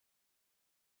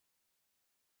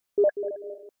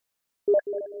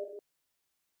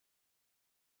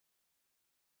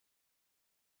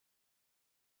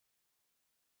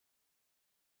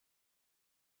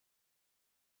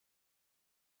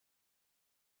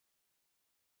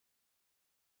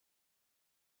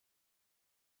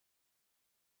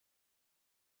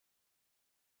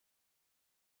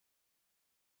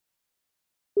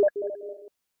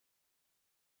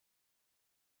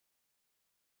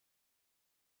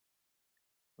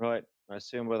 Right, I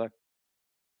assume with that.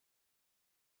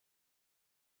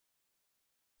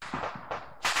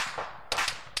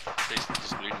 Chase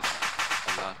is bleeding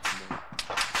a lot.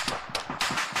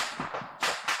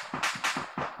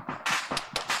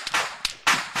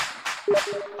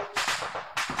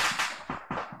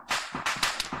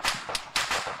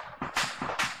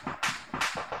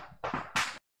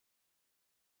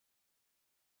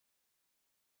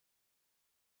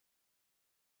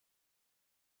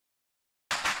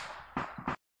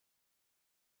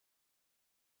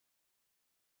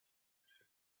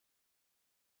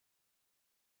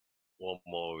 one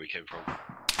more where we came from.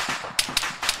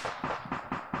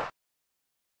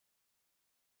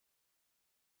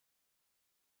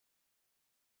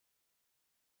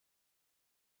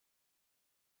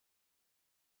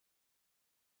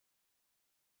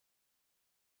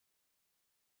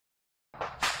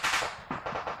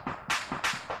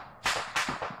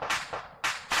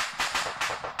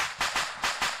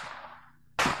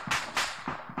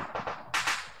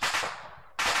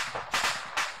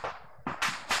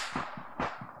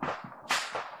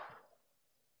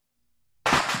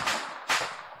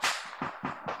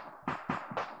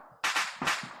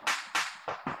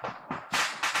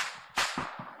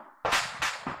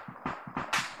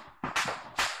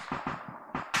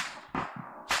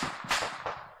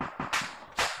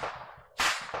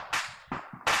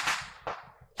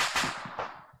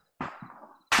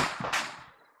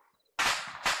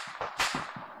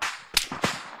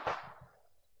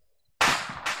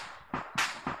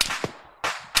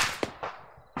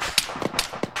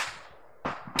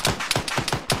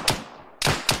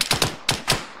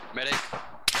 Medic.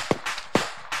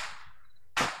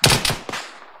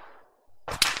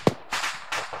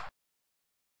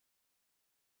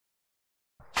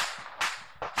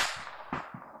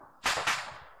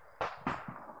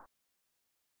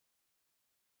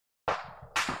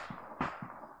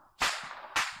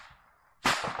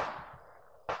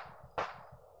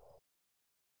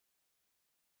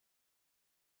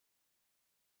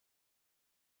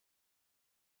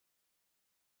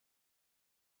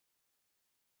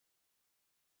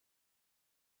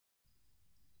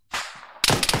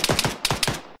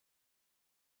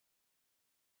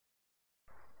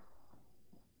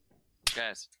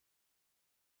 Gas.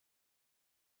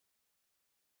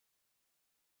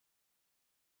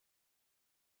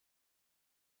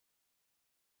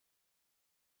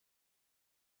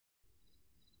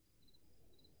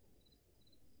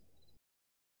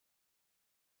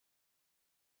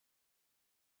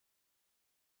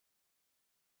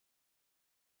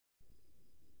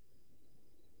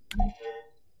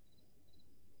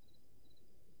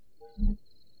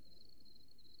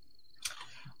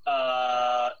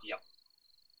 Yeah,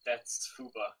 that's Fuba,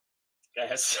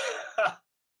 guys.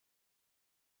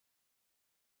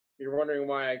 You're wondering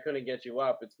why I couldn't get you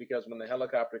up. It's because when the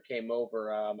helicopter came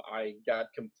over, I got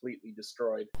completely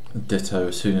destroyed. Ditto,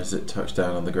 as soon as it touched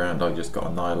down on the ground, I just got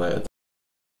annihilated.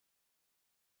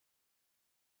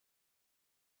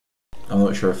 I'm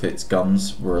not sure if its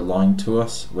guns were aligned to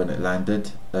us when it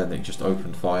landed, and it just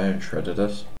opened fire and shredded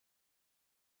us.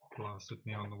 Blasted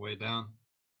me on the way down.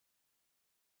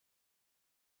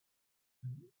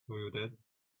 We were dead.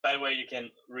 By the way, you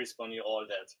can respawn. You're all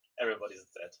dead. Everybody's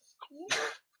dead.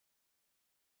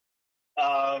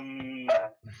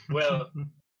 Well,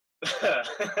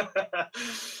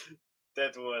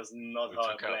 that was not We how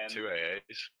I took out planned. 2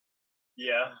 AAs.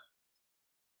 Yeah,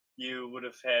 you would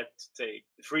have had to take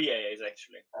 3 AAs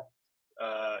actually.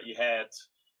 You had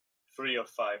 3 or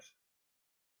 5.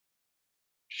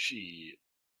 Shit.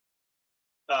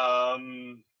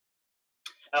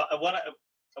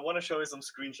 I wanna show you some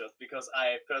screenshots because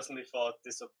I personally thought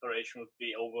this operation would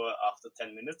be over after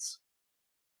 10 minutes.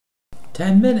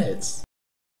 10 minutes?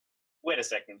 Wait a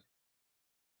second.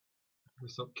 We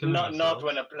stopped killing Not ourselves.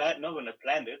 when I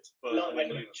planned it, but when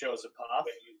you chose a path.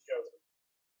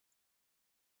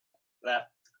 That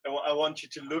I want you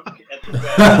to look at the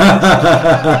map.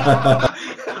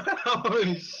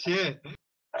 Holy shit!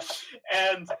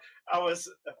 And I was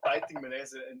fighting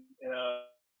Menezes and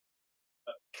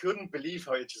couldn't believe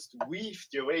how it just weaved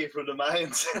your way through the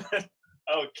mines.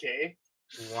 Okay.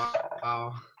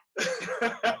 Wow.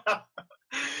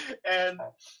 And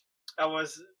I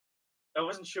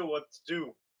wasn't sure what to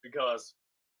do because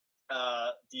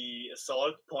the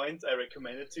assault point I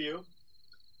recommended to you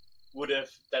would have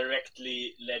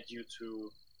directly led you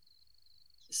to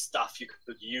stuff you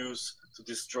could use to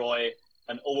destroy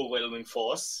an overwhelming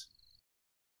force.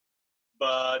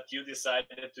 But you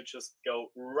decided to just go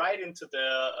right into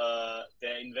their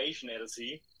invasion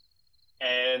LC,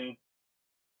 and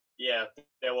yeah,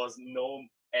 there was no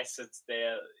assets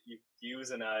there you could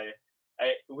use, and I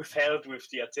withheld with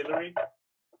the artillery.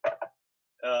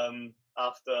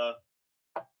 After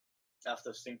I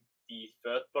think the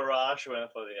 3rd barrage, when I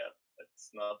thought, yeah,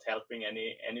 it's not helping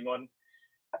anyone.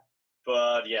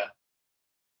 But yeah,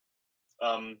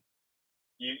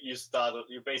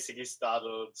 you basically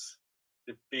startled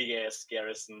the big ass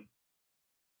garrison.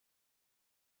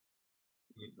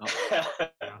 Yeah.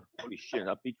 Holy shit,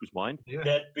 that beach was mine. Yeah.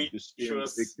 That beach Just seeing the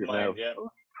was picture mine, now. yeah.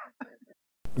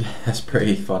 That's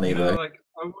pretty funny You know, though. like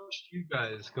I watched you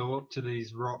guys go up to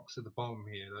these rocks at the bottom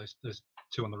here, those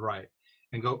 2 on the right,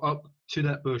 and go up to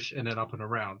that bush and then up and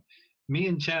around. Me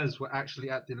and Chaz were actually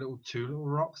at the two little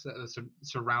rocks that are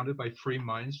surrounded by 3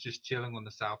 mines, just chilling on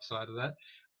the south side of that.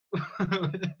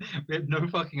 We had no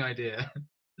fucking idea.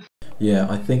 Yeah,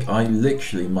 I think I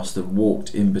literally must have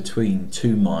walked in between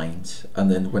 2 mines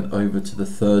and then went over to the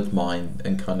 3rd mine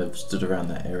and kind of stood around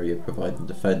that area providing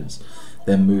defence,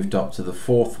 then moved up to the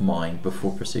 4th mine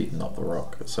before proceeding up the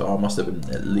rock. So I must have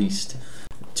been at least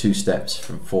 2 steps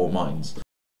from 4 mines.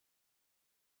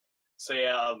 So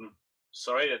yeah,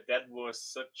 sorry that was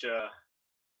such a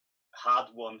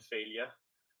hard-won failure.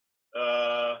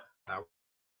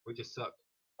 We just sucked.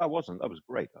 That wasn't. That was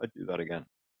great. I'd do that again.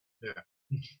 Yeah.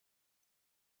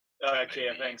 Okay,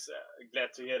 thanks.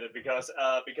 Glad to hear that because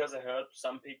I heard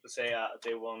some people say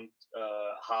they want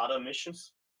harder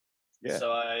missions. Yeah.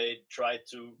 So I tried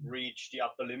to reach the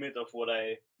upper limit of what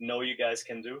I know you guys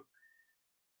can do.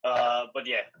 But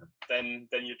yeah, then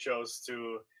you chose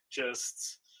to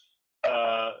just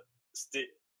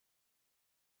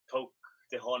poke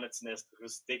the hornet's nest with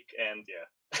a stick, and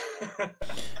yeah.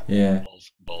 Yeah.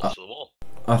 Balls to the wall.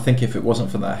 I think if it wasn't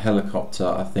for that helicopter,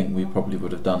 I think we probably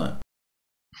would have done it.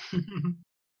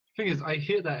 Thing is, I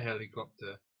hit that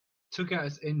helicopter, took out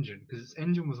its engine because its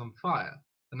engine was on fire,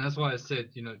 and that's why I said,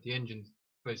 the engine's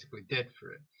basically dead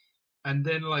for it. And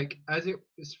then, like, as it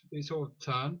sort of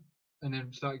turned and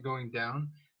then started going down,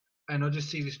 and I just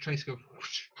see this trace go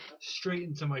whoosh, straight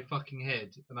into my fucking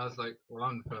head, and I was like, "Well,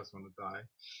 I'm the first one to die."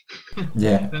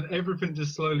 Yeah. Then everything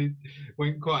just slowly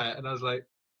went quiet, and I was like,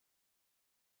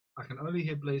 I can only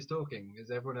hear Blaze talking.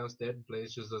 Is everyone else dead?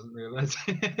 Blaze just doesn't realise.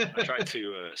 I tried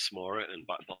to s'more it and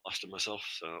backblasted myself,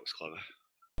 so that was clever.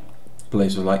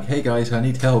 Blaze was like, "Hey guys, I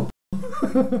need help."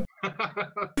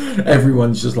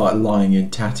 Everyone's just like lying in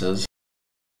tatters.